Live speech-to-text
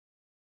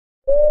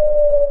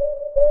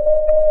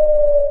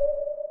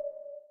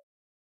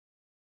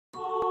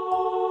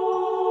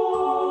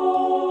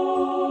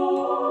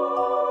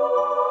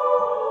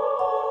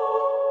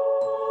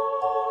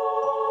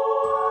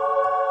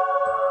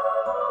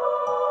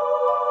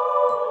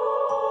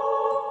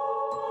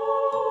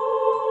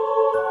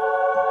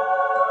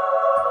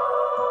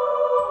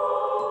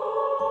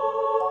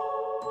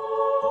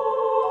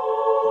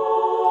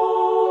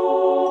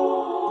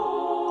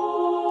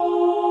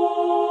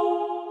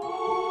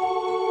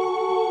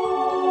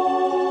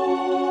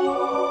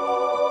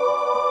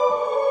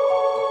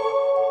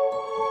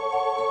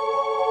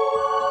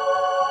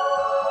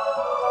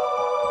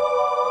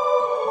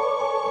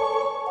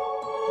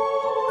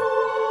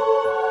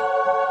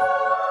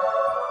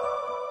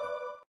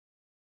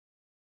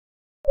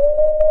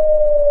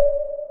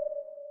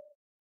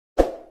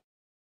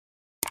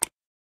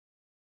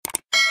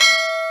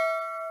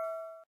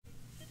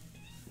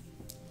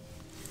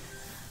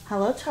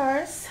Hello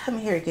Taurus, I'm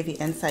here to give you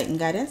insight and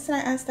guidance, and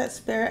I ask that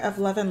spirit of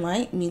love and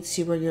light meets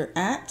you where you're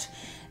at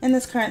in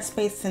this current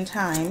space and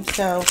time.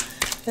 So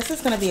this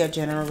is going to be a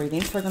general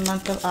reading for the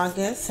month of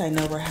August. I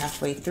know we're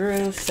halfway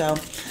through, so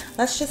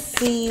let's just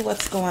see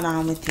what's going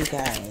on with you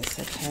guys,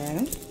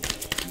 okay?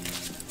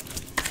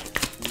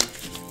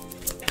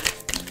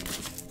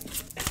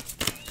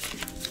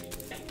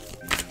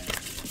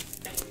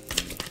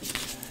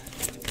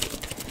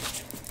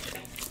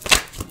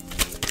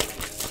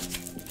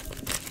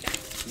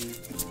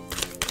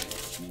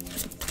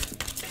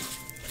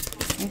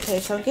 Okay,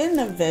 so I'm getting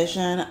a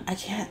vision. I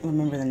can't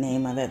remember the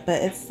name of it,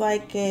 but it's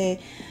like a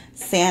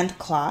sand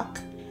clock.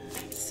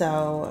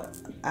 So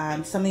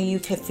some of you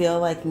could feel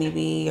like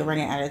maybe you're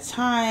running out of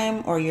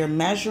time, or you're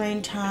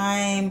measuring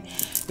time,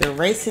 you're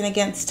racing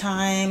against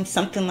time,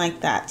 something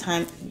like that.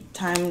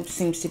 Time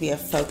seems to be a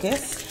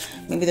focus.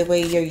 Maybe the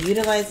way you're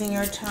utilizing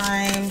your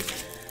time.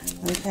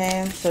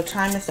 Okay, so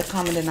time is the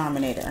common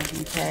denominator,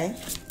 okay?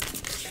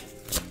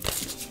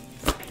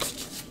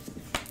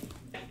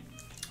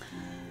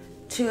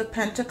 Two of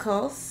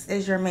Pentacles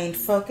is your main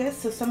focus.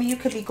 So some of you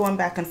could be going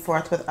back and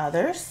forth with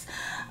others,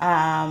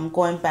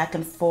 going back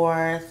and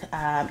forth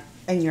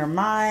in your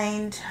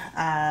mind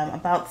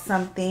about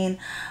something.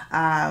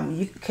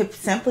 You could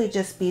simply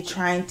just be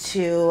trying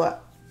to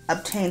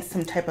obtain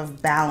some type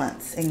of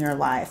balance in your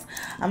life.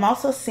 I'm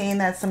also seeing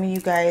that some of you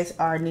guys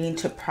are needing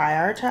to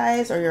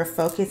prioritize, or you're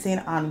focusing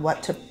on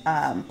what to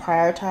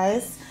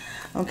prioritize,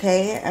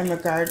 okay, in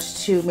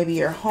regards to maybe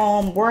your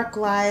home, work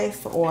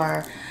life,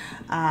 or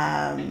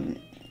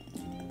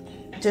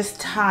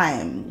just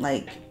time,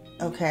 like,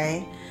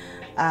 okay,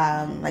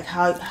 like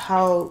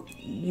how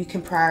you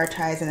can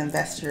prioritize and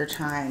invest your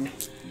time,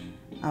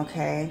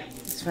 okay?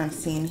 That's what I'm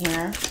seeing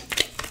here.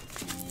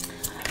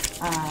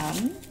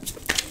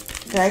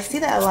 So I see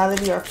that a lot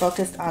of you are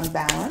focused on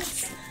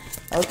balance,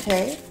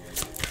 okay?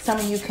 Some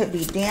of you could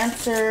be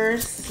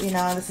dancers, you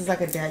know, this is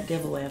like a dead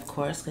giveaway, of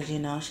course, because, you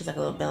know, she's like a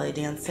little belly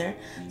dancer.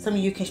 Some of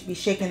you can be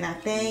shaking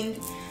that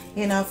thing,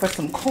 you know, for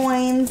some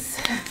coins,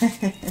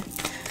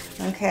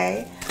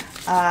 okay?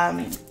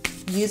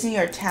 Using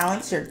your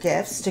talents, your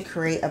gifts to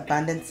create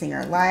abundance in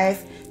your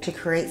life, to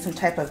create some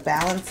type of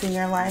balance in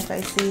your life,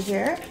 I see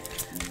here.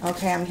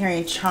 Okay, I'm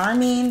hearing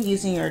charming,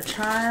 using your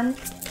charm.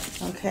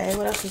 Okay,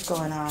 what else is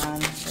going on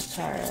with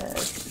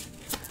Taurus?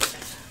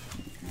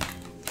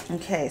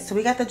 Okay, so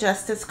we got the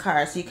Justice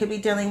card. So you could be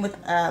dealing with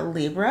a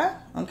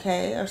Libra,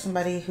 okay, or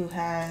somebody who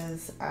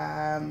has,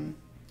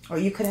 or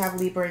you could have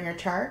Libra in your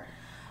chart.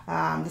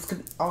 This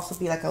could also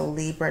be like a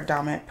Libra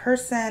dominant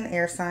person,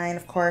 air sign,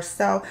 of course.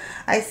 So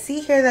I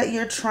see here that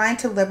you're trying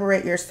to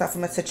liberate yourself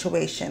from a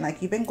situation.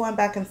 Like you've been going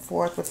back and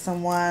forth with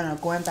someone, or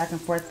going back and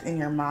forth in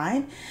your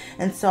mind.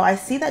 And so I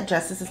see that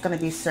justice is going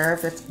to be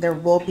served. There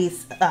will be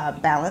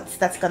balance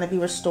that's going to be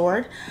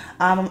restored.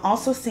 I'm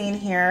also seeing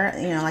here,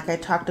 you know, like I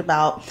talked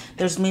about,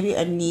 there's maybe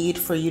a need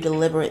for you to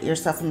liberate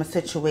yourself from a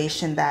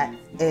situation that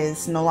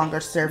is no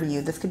longer serving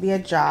you. This could be a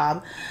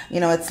job.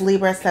 You know, it's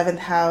Libra, 7th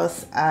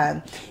house,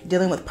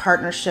 dealing with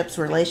partnerships,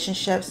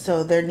 relationships,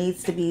 so there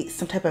needs to be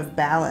some type of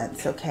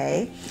balance,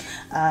 okay?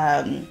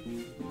 I'm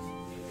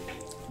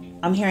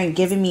hearing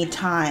giving me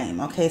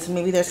time, okay? So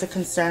maybe there's a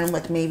concern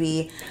with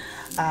maybe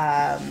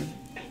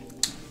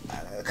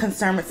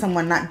concern with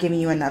someone not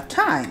giving you enough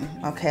time,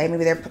 okay?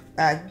 Maybe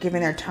they're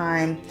giving their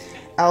time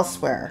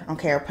elsewhere,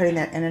 okay, or putting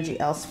their energy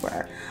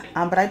elsewhere.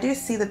 But I do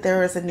see that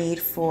there is a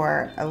need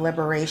for a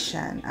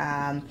liberation.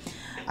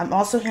 I'm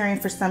also hearing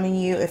for some of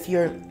you, if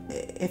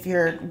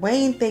you're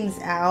weighing things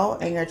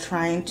out and you're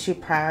trying to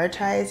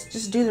prioritize,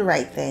 just do the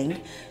right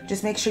thing.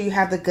 Just make sure you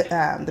have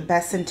the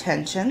best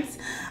intentions.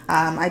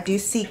 I do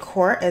see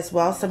court as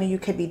well. Some of you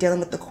could be dealing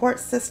with the court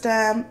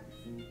system,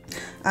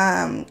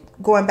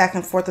 going back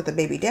and forth with the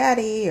baby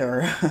daddy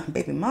or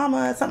baby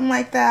mama, something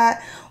like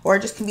that, or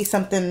it just can be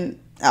something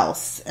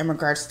else in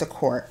regards to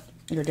court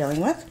you're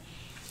dealing with.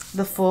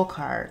 The Fool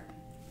card.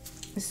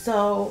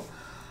 So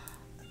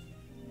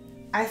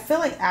I feel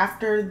like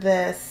after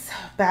this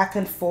back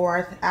and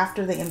forth,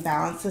 after the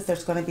imbalances,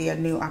 there's going to be a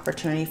new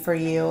opportunity for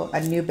you,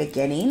 a new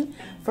beginning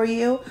for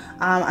you.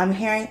 I'm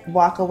hearing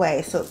walk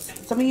away. So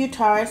some of you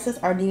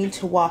Tauruses are needing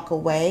to walk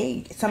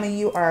away. Some of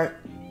you are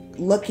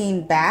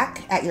looking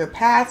back at your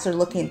past, or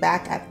looking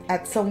back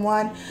at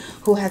someone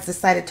who has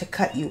decided to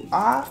cut you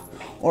off,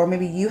 or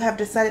maybe you have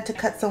decided to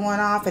cut someone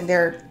off and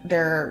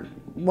they're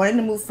wanting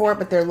to move forward,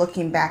 but they're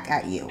looking back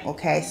at you,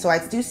 okay? So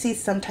I do see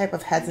some type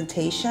of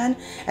hesitation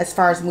as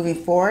far as moving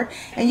forward,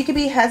 and you can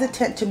be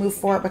hesitant to move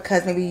forward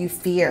because maybe you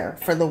fear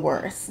for the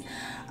worst.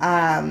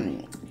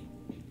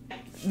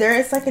 There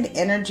is like an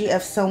energy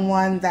of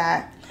someone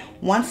that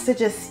wants to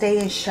just stay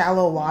in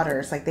shallow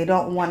waters, like they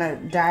don't want to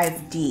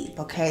dive deep,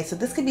 okay? So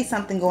this could be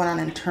something going on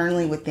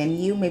internally within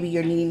you. Maybe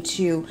you're needing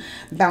to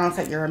balance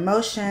out your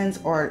emotions,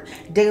 or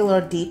dig a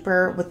little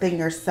deeper within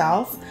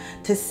yourself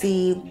to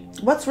see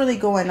what's really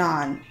going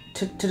on,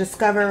 to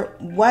discover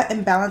what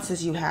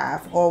imbalances you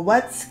have, or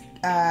what's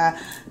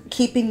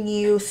keeping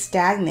you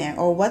stagnant,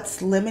 or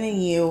what's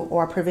limiting you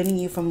or preventing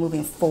you from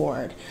moving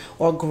forward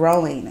or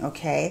growing.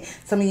 Okay,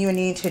 some of you are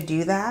needing to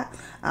do that,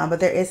 but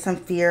there is some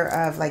fear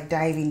of like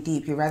diving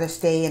deep. You'd rather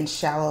stay in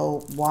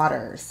shallow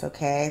waters.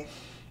 Okay,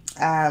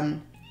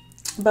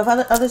 but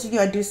for others of you,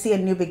 I do see a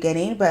new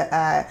beginning, but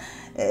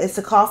it's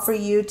a call for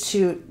you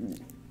to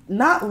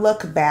not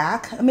look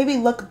back. Maybe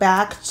look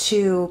back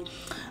to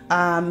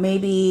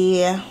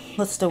maybe,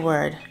 what's the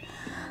word?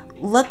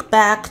 Look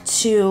back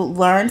to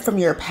learn from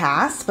your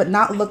past, but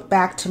not look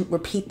back to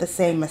repeat the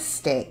same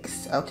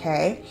mistakes,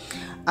 okay?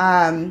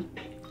 I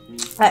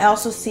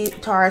also see,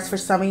 Taurus, for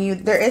some of you,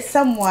 there is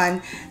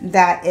someone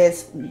that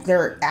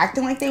they're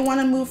acting like they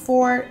want to move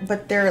forward,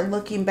 but they're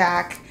looking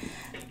back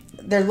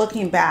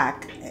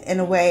in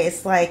a way.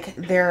 It's like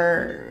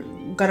they're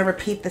gonna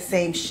repeat the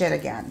same shit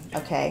again.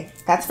 Okay,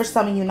 that's for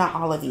some of you, not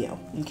all of you.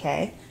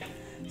 Okay,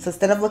 so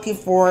instead of looking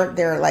forward,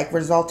 they're like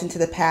resulting to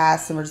the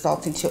past and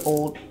resulting to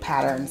old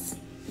patterns.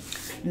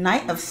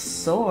 Knight of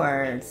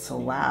Swords.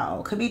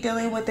 Wow, could be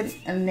dealing with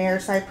an air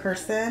sign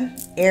person,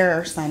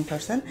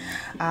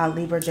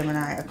 Libra,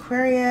 Gemini,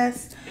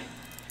 Aquarius.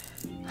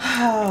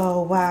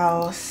 Oh,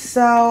 wow.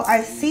 So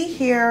I see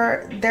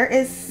here there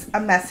is a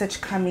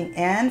message coming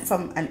in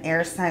from an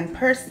air sign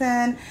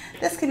person.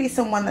 This could be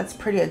someone that's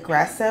pretty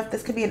aggressive.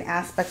 This could be an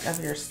aspect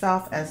of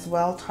yourself as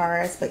well,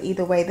 Taurus. But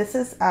either way, this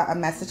is a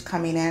message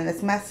coming in.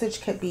 This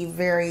message could be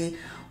very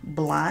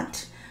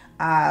blunt,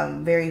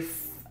 very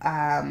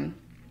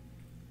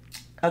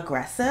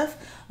aggressive.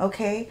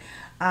 Okay.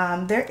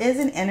 There is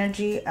an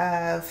energy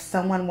of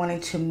someone wanting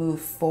to move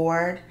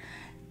forward.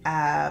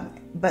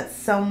 But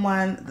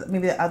someone,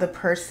 maybe the other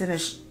person,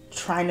 is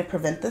trying to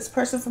prevent this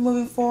person from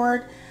moving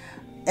forward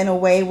in a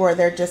way where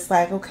they're just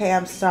like, okay,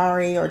 I'm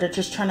sorry, or they're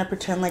just trying to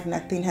pretend like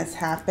nothing has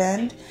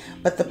happened,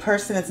 but the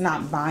person is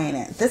not buying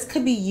it. This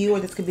could be you, or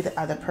this could be the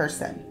other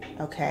person.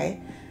 Okay,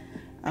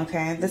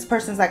 this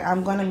person's like,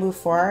 I'm going to move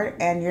forward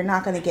and you're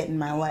not going to get in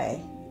my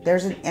way.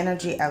 There's an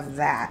energy of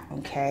that.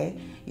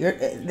 Okay,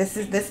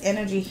 this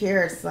energy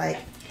here. It's like,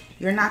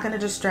 you're not going to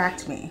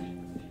distract me.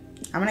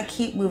 I'm going to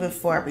keep moving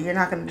forward, but you're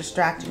not going to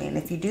distract me. And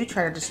if you do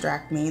try to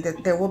distract me,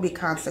 that there will be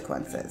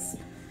consequences.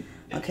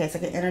 Okay, it's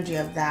like an energy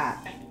of that.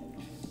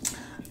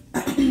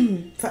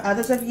 For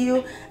others of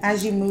you,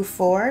 as you move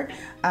forward,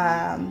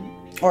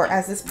 or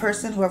as this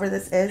person, whoever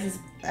this is,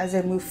 as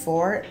they move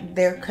forward,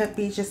 there could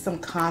be just some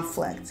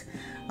conflict.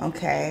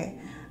 Okay,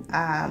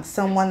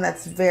 someone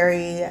that's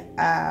very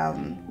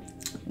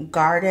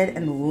guarded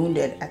and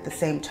wounded at the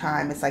same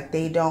time. It's like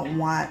they don't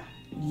want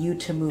you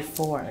to move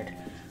forward.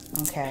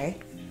 Okay.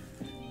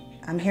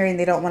 I'm hearing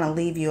they don't want to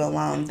leave you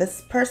alone.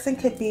 This person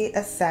could be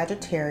a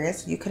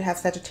Sagittarius. You could have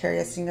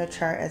Sagittarius in your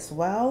chart as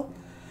well.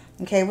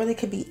 Okay, really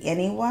could be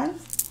anyone.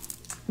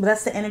 But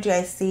that's the energy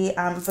I see.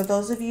 For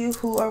those of you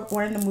who are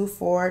wanting to move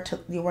forward,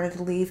 you wanted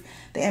to leave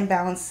the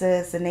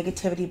imbalances, the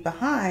negativity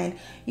behind,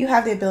 you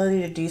have the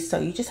ability to do so.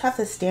 You just have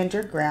to stand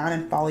your ground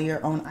and follow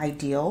your own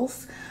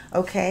ideals.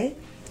 Okay?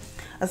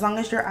 As long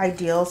as your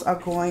ideals are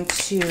going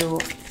to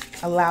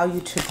allow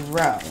you to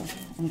grow.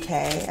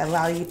 Okay,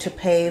 allow you to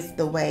pave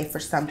the way for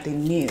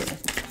something new.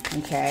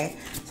 Okay,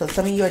 so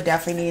some of you are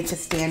definitely needing to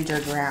stand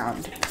your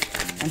ground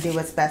and do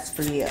what's best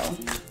for you.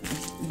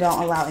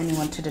 Don't allow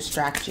anyone to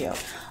distract you.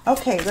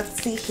 Okay,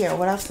 let's see here.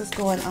 What else is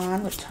going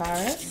on with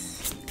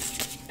Taurus?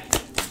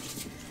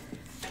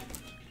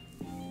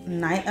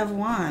 Knight of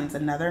Wands,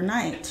 another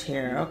knight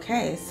here.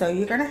 Okay, so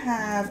you're going to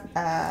have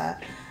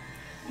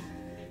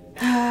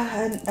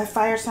a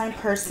fire sign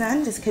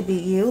person. This could be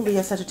you,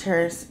 Leo,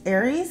 Sagittarius,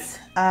 Aries.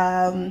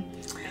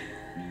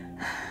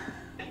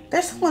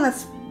 There's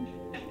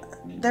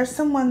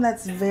someone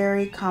that's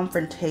very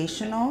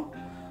confrontational.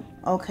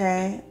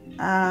 Okay,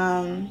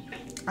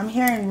 I'm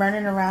hearing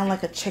running around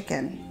like a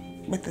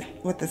chicken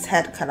with his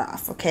head cut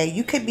off. Okay,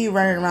 you could be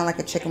running around like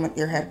a chicken with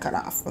your head cut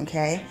off.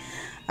 Okay,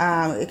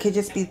 it could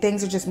just be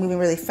things are just moving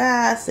really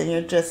fast and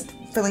you're just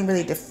feeling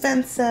really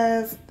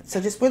defensive. So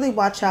just really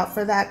watch out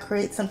for that.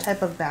 Create some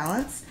type of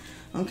balance.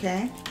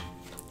 Okay,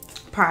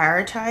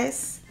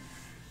 prioritize.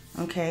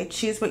 Okay,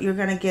 choose what you're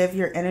going to give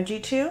your energy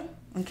to.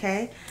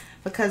 Okay,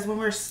 because when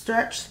we're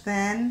stretched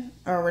thin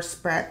or we're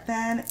spread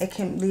thin, it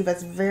can leave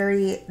us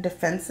very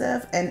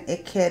defensive, and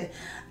it could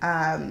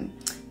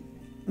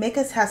make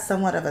us have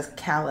somewhat of a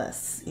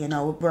callous, you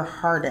know, we're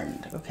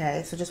hardened.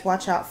 Okay, so just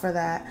watch out for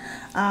that.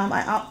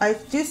 I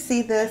do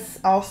see this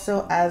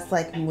also as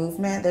like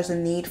movement. There's a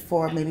need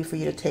for maybe for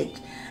you to take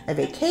a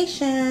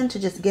vacation, to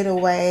just get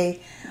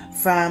away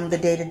from the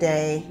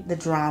day-to-day, the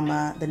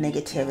drama, the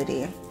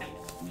negativity.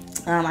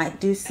 I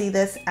do see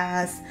this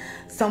as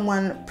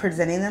someone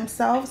presenting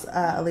themselves,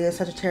 Leo,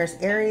 Sagittarius,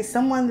 Aries,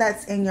 someone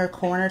that's in your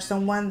corner,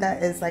 someone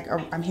that is like,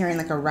 I'm hearing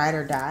like a ride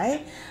or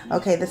die.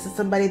 Okay, this is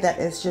somebody that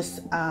is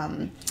just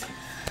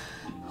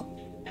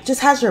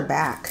has your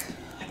back.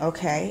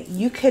 Okay,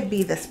 you could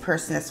be this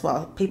person as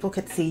well. People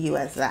could see you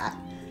as that.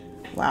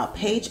 Wow,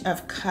 Page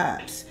of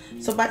Cups.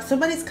 So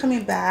somebody's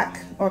coming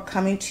back or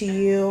coming to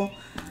you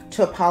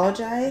to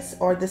apologize,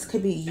 or this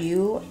could be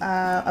you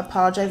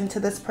apologizing to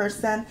this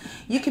person.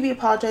 You could be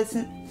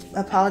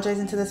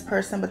apologizing to this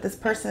person, but this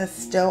person is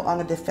still on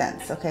the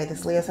defense. Okay,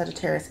 this Leo,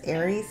 Sagittarius,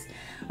 Aries.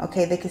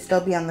 Okay, they could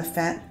still be on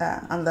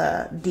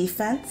the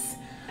defense.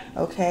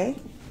 Okay,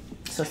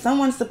 so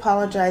someone's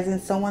apologizing,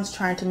 someone's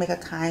trying to make a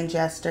kind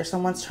gesture,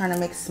 someone's trying to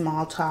make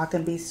small talk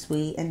and be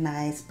sweet and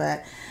nice,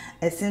 but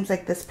it seems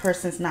like this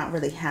person's not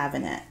really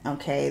having it.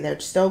 Okay, they're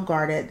still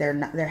guarded.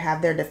 They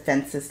have their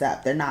defenses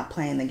up. They're not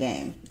playing the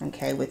game,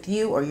 okay, with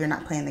you, or you're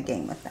not playing the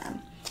game with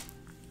them.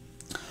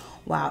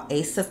 Wow,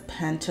 Ace of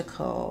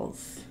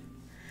Pentacles.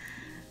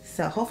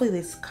 So hopefully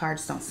these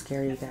cards don't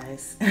scare you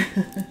guys.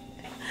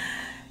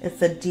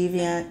 It's a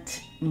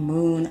Deviant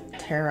Moon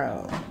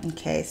Tarot.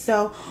 Okay,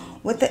 so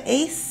with the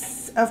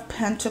Ace of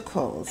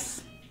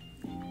Pentacles,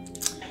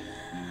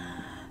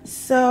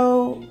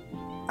 so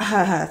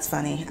that's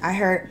funny. I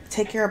heard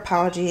take your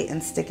apology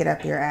and stick it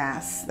up your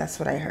ass. That's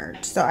what I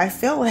heard. So I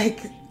feel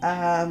like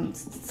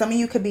some of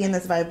you could be in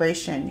this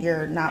vibration.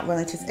 You're not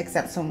willing to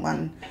accept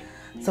someone's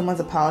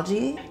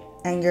apology,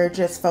 and you're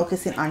just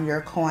focusing on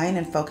your coin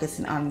and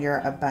focusing on your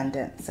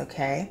abundance.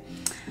 Okay.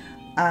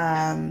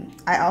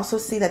 I also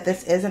see that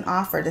this is an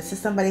offer. This is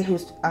somebody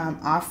who's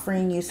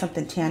offering you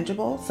something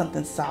tangible,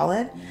 something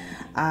solid.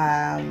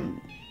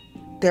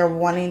 They're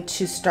wanting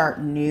to start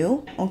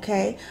new,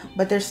 okay?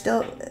 But they're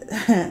still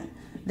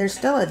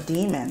a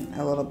demon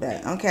a little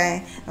bit,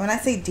 okay? And when I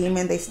say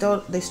demon, they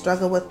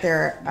struggle with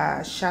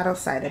their shadow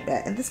side a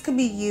bit. And this could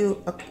be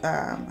you.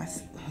 I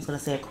was gonna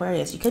say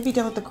Aquarius. You could be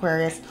dealing with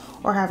Aquarius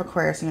or have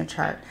Aquarius in your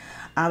chart.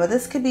 But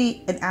this could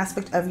be an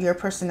aspect of your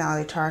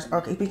personality, Taurus,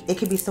 or it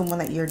could be someone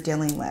that you're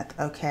dealing with,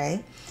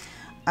 okay?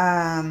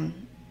 Okay,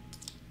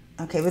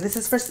 but this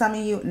is for some of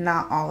you,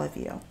 not all of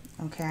you,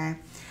 okay?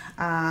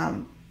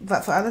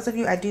 But for others of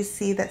you, I do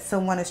see that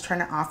someone is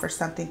trying to offer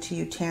something to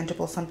you,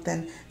 tangible,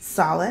 something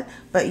solid,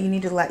 but you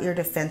need to let your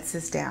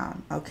defenses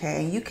down,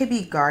 okay? And you could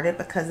be guarded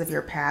because of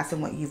your past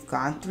and what you've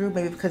gone through,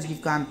 maybe because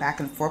you've gone back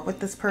and forth with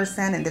this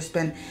person and there's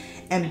been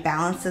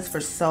imbalances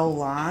for so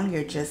long.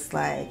 You're just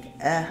like,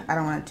 I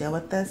don't want to deal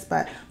with this.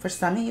 But for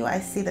some of you, I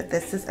see that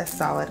this is a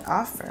solid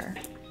offer.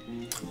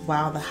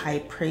 Wow, the High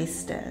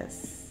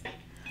Priestess.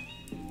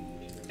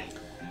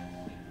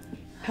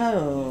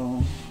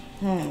 Oh,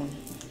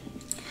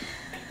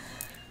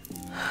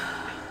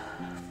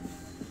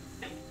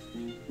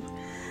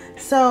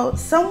 So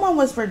someone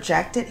was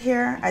rejected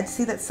here. I'd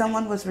see that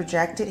someone was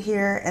rejected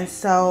here. And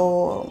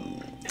so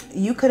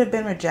you could have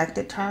been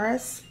rejected,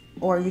 Taurus,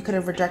 or you could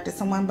have rejected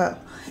someone.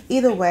 But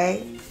either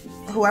way,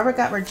 whoever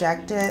got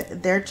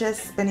rejected, they're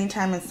just spending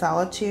time in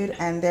solitude,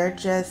 and they're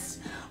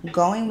just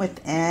going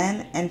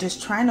within and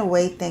just trying to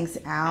weigh things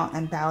out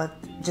and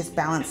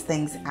balance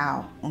things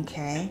out,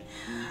 okay?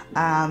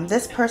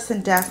 This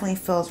person definitely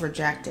feels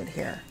rejected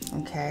here,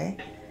 okay?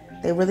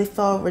 They really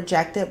feel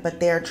rejected,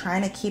 but they're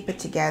trying to keep it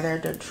together.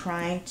 They're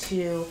trying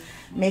to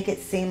make it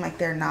seem like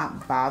they're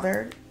not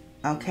bothered,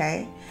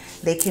 okay?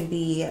 They can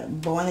be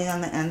boiling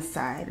on the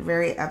inside,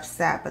 very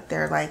upset, but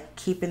they're like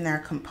keeping their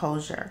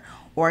composure.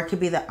 Or it could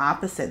be the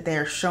opposite.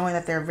 They're showing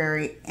that they're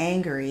very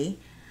angry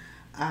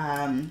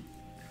on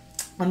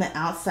the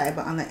outside,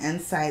 but on the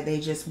inside, they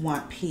just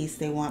want peace.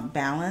 They want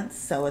balance.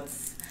 So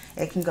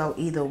it can go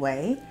either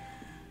way,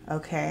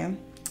 okay?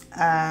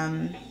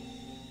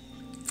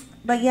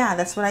 But yeah,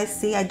 that's what I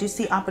see. I do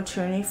see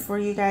opportunity for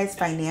you guys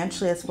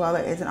financially as well.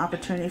 There is an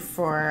opportunity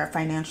for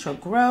financial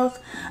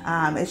growth.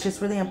 It's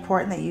just really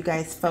important that you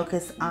guys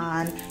focus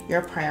on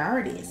your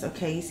priorities.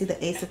 Okay, you see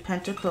the Ace of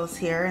Pentacles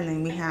here, and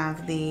then we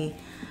have the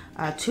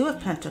Two of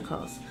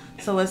Pentacles.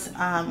 So it's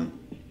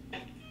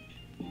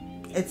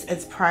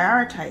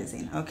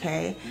prioritizing.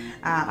 Okay,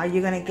 are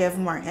you going to give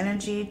more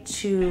energy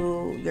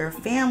to your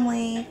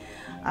family,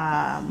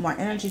 more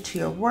energy to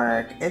your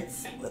work?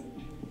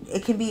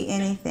 It can be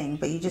anything,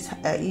 but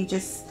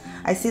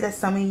I see that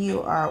some of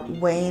you are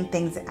weighing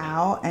things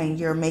out and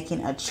you're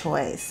making a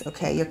choice,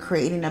 okay? You're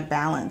creating a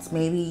balance.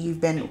 Maybe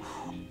you've been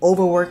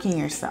overworking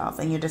yourself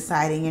and you're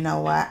deciding, you know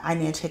what, I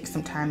need to take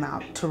some time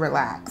out to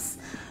relax,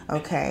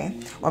 okay?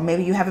 Or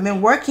maybe you haven't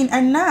been working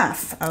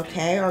enough,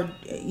 okay? Or,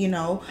 you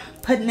know,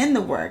 putting in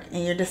the work,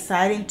 and you're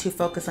deciding to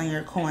focus on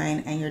your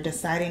coin, and you're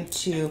deciding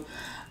to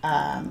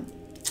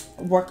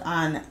work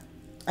on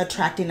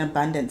attracting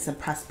abundance and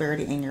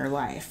prosperity in your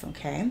life,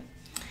 okay?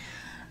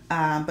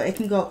 But it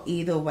can go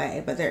either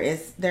way, but there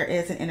is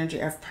an energy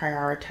of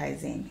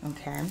prioritizing,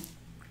 okay?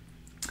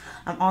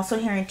 I'm also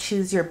hearing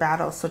choose your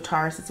battles. So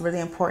Taurus, it's really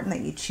important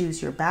that you choose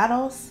your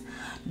battles.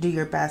 Do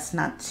your best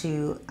not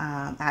to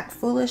act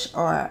foolish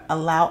or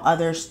allow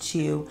others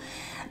to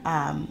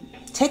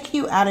take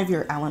you out of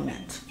your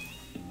element,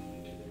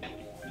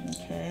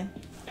 okay?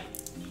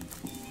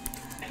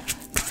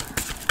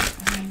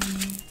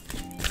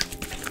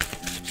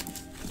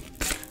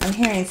 I'm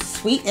hearing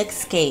sweet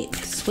escape,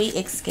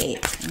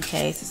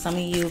 okay? So some of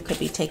you could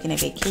be taking a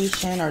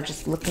vacation or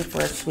just looking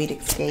for a sweet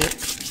escape,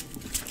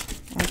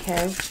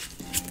 okay?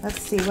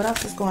 Let's see, what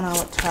else is going on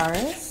with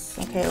Taurus?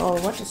 Okay,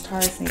 what does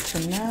Taurus need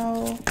to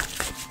know?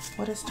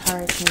 What does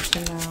Taurus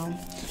need to know?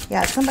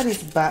 Yeah,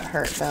 somebody's butt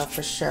hurt though,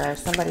 for sure.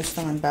 Somebody's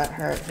feeling butt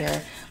hurt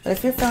here. But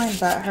if you're feeling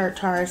butt hurt,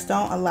 Taurus,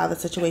 don't allow the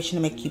situation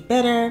to make you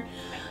bitter,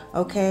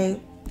 okay?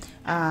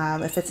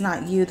 If it's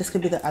not you, this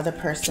could be the other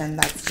person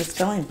that's just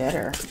feeling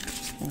bitter,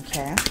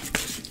 okay,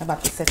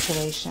 about the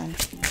situation.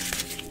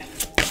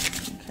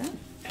 Okay.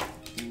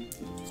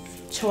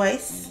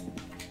 Choice,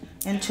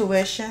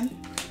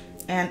 intuition,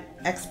 and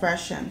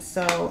expression.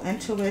 So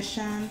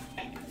intuition,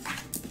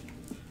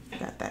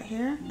 got that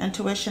here.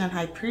 Intuition and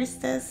High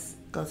Priestess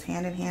goes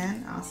hand in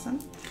hand. Awesome.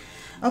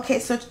 Okay,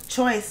 so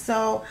choice.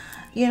 So,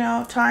 you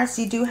know, Taurus,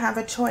 you do have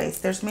a choice.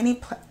 There's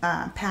many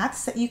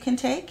paths that you can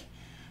take.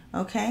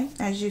 Okay,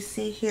 as you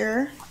see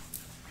here,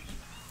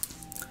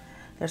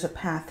 there's a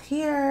path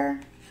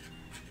here,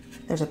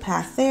 there's a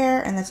path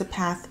there, and there's a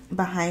path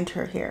behind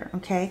her here.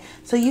 Okay,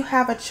 so you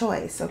have a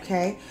choice.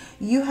 Okay,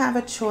 you have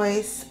a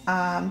choice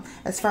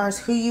as far as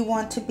who you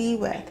want to be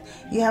with.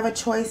 You have a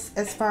choice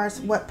as far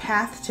as what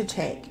path to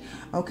take.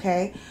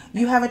 Okay,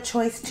 you have a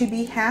choice to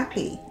be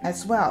happy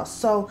as well.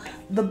 So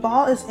the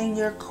ball is in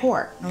your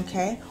court.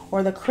 Okay,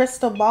 or the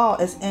crystal ball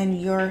is in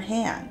your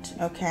hand.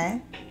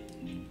 Okay,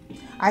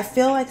 I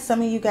feel like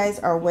some of you guys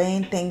are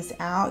weighing things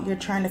out. You're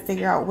trying to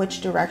figure out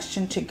which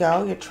direction to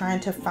go. You're trying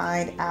to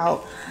find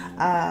out,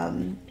 or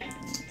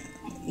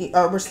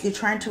you're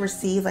trying to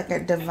receive like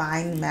a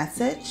divine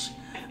message,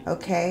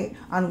 okay,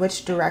 on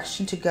which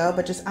direction to go.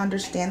 But just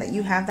understand that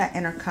you have that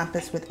inner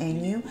compass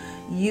within you.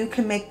 You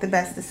can make the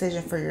best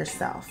decision for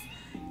yourself.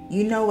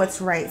 You know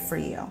what's right for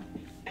you.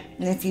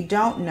 And if you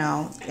don't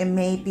know, it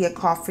may be a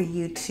call for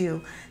you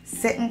to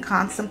sit and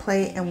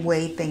contemplate and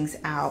weigh things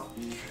out.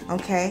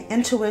 Okay,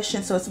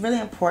 intuition. So it's really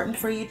important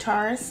for you,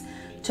 Taurus,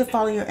 to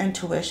follow your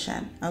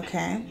intuition.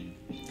 Okay,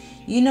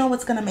 you know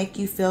what's going to make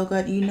you feel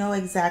good. You know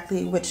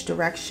exactly which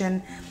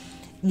direction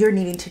you're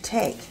needing to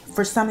take.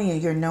 For some of you,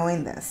 you're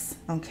knowing this.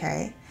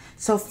 Okay,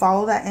 so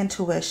follow that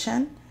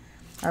intuition.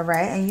 All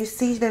right, and you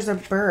see there's a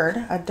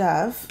bird, a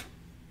dove,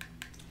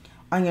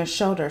 on your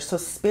shoulder. So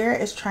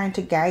spirit is trying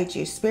to guide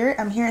you. Spirit,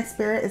 I'm hearing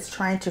spirit is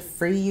trying to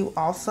free you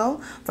also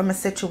from a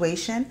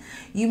situation.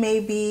 You may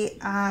be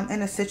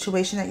in a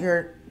situation that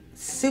you're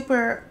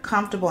super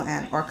comfortable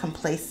in or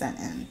complacent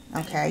in.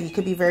 Okay, you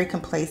could be very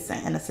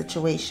complacent in a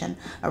situation,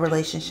 a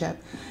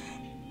relationship,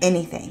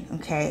 anything.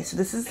 Okay, so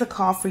this is the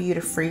call for you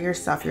to free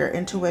yourself. Your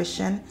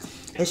intuition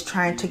is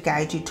trying to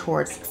guide you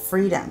towards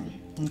freedom.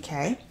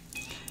 Okay,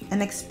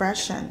 and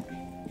expression.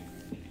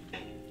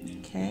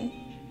 Okay,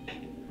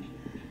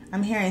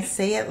 I'm hearing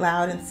say it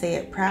loud and say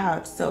it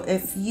proud. So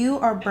if you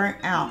are burnt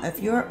out, if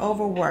you're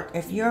overworked,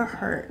 if you're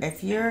hurt,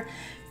 if you're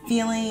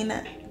feeling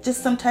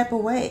just some type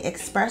of way,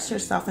 express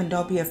yourself and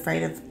don't be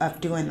afraid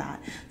of doing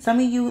that. Some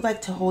of you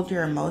like to hold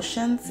your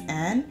emotions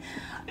in.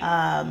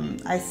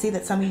 I see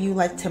that some of you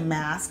like to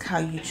mask how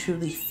you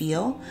truly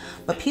feel,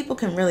 but people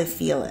can really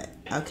feel it,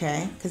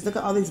 okay? Because look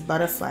at all these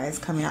butterflies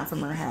coming out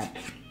from her head.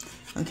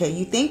 Okay,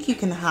 you think you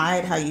can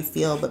hide how you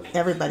feel, but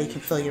everybody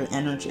can feel your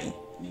energy.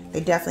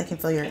 They definitely can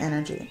feel your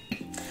energy.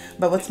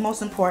 But what's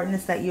most important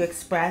is that you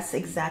express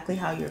exactly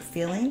how you're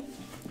feeling.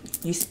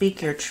 You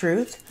speak your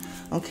truth,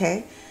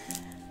 okay?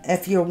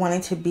 If you're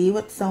wanting to be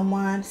with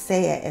someone,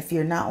 say it. If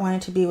you're not wanting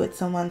to be with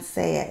someone,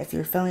 say it. If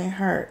you're feeling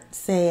hurt,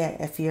 say it.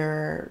 If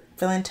you're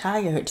feeling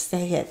tired,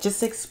 say it.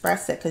 Just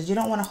express it, because you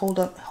don't want to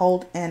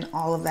hold in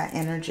all of that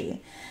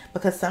energy.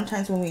 Because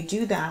sometimes when we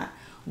do that,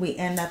 we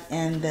end up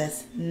in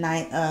this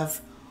Knight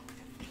of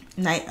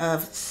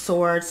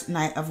Swords,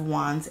 Knight of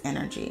Wands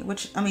energy,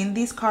 which, I mean,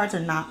 these cards are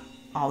not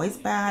always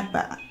bad,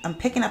 but I'm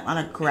picking up on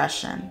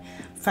aggression,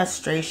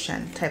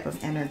 frustration type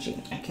of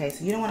energy. Okay,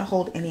 so you don't want to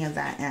hold any of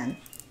that in.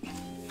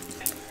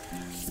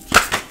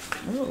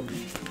 Ooh.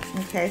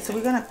 Okay, so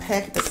we're going to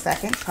pick the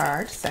second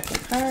card.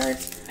 Second card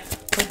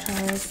for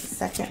Taurus.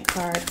 Second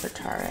card for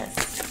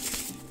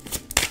Taurus.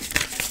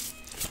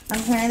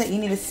 I'm hearing that you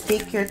need to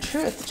speak your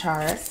truth,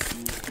 Taurus.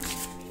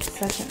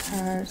 Second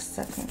card,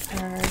 second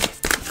card.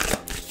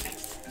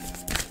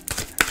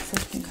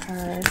 Second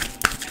card,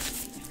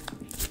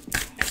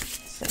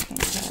 second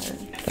card.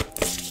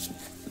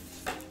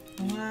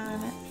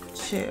 1,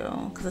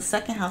 2, because the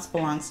second house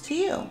belongs to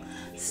you.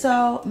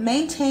 So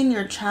maintain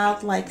your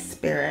childlike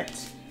spirit.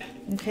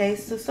 Okay,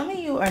 so some of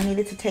you are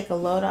needed to take a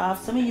load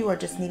off. Some of you are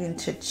just needing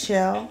to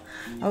chill.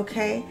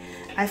 Okay,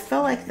 I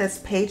feel like this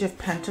Page of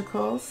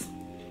Pentacles,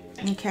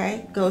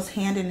 okay, goes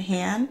hand in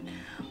hand.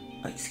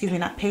 Excuse me,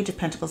 not Page of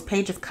Pentacles,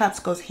 Page of Cups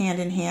goes hand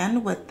in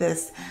hand with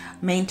this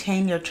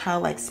maintain your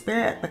childlike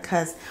spirit,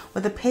 because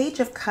with the Page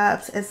of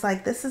Cups, it's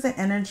like this is an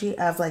energy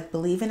of like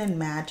believing in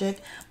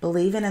magic,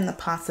 believing in the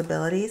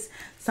possibilities.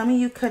 Some of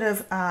you could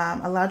have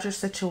allowed your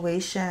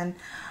situation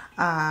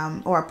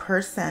or a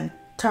person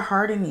to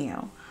harden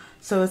you.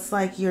 So it's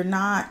like you're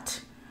not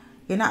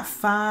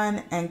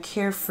fun and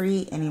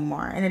carefree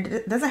anymore. And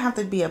it doesn't have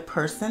to be a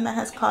person that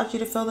has caused you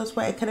to feel this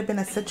way. It could have been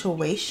a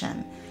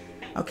situation.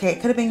 Okay,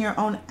 it could have been your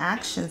own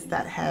actions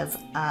that have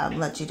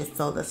led you to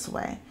feel this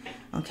way.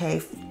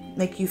 Okay,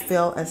 make you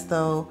feel as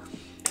though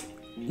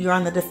you're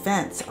on the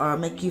defense or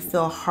make you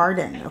feel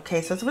hardened.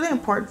 Okay, so it's really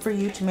important for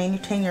you to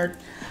maintain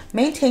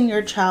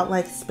your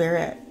childlike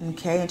spirit.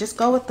 Okay, and just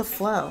go with the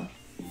flow.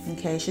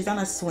 Okay, she's on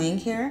a swing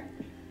here,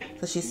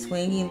 so she's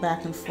swinging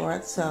back and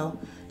forth. So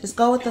just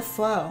go with the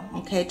flow.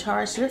 Okay,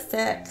 Taurus, you're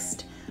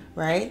fixed,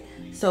 right?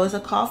 So it's a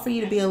call for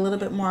you to be a little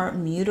bit more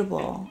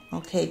mutable.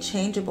 Okay,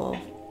 changeable,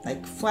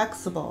 like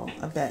flexible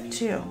a bit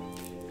too.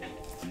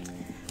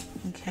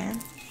 Okay.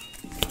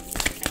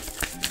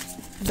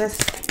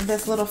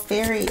 This little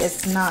fairy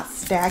is not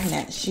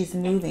stagnant. She's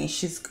moving.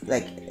 She's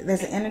like,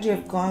 there's an energy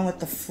of going with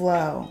the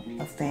flow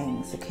of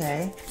things,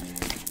 okay?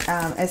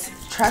 It's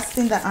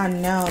trusting the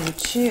unknown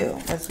too,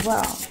 as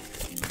well.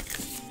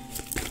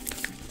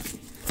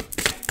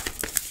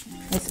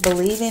 It's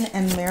believing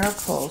in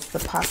miracles, the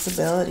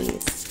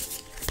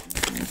possibilities.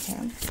 Okay.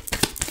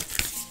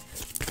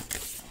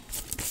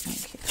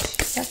 Okay.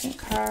 Second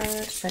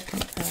card,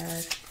 second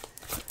card.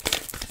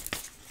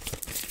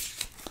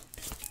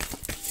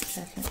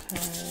 Second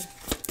card.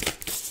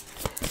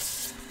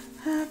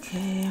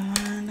 Okay,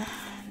 1,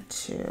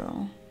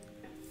 2.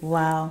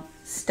 Wow.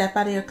 Step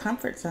out of your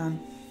comfort zone.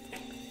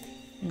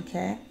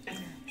 Okay?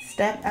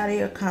 Step out of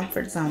your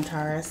comfort zone,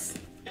 Taurus.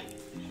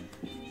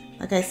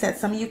 Like I said,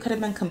 some of you could have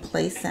been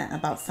complacent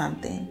about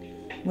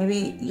something.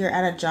 Maybe you're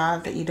at a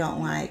job that you don't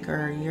like,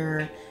 or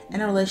you're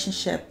in a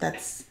relationship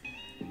that's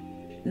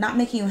not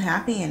making you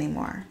happy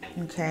anymore.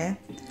 Okay?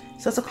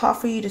 So it's a call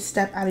for you to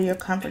step out of your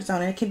comfort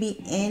zone. And it could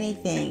be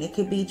anything. It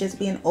could be just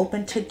being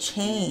open to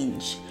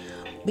change.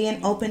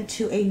 Being open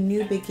to a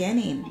new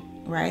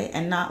beginning, right?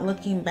 And not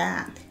looking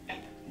back.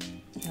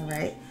 All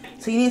right?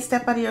 So you need to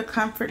step out of your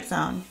comfort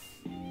zone.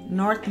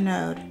 North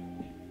Node.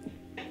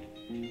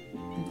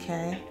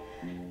 Okay?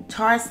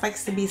 Taurus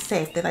likes to be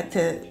safe. They like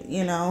to,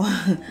 you know,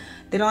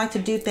 they don't like to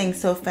do things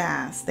so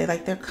fast. They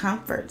like their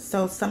comfort.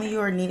 So some of you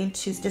are needing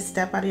to just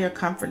step out of your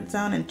comfort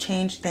zone and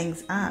change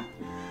things up.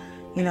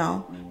 You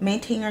know,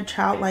 maintain your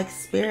childlike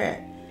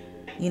spirit.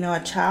 You know, a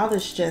child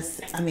is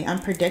just, I mean,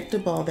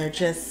 unpredictable. They're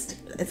just,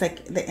 it's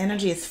like the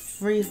energy is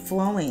free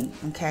flowing,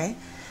 okay?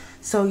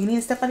 So you need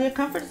to step out of your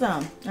comfort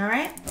zone, all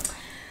right?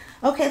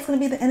 Okay, it's going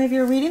to be the end of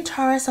your reading,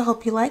 Taurus. I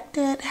hope you liked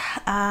it.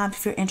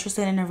 If you're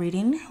interested in a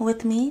reading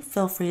with me,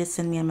 feel free to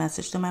send me a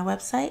message to my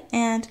website.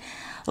 And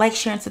like,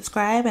 share, and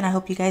subscribe. And I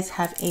hope you guys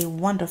have a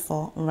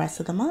wonderful rest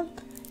of the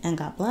month. And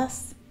God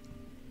bless.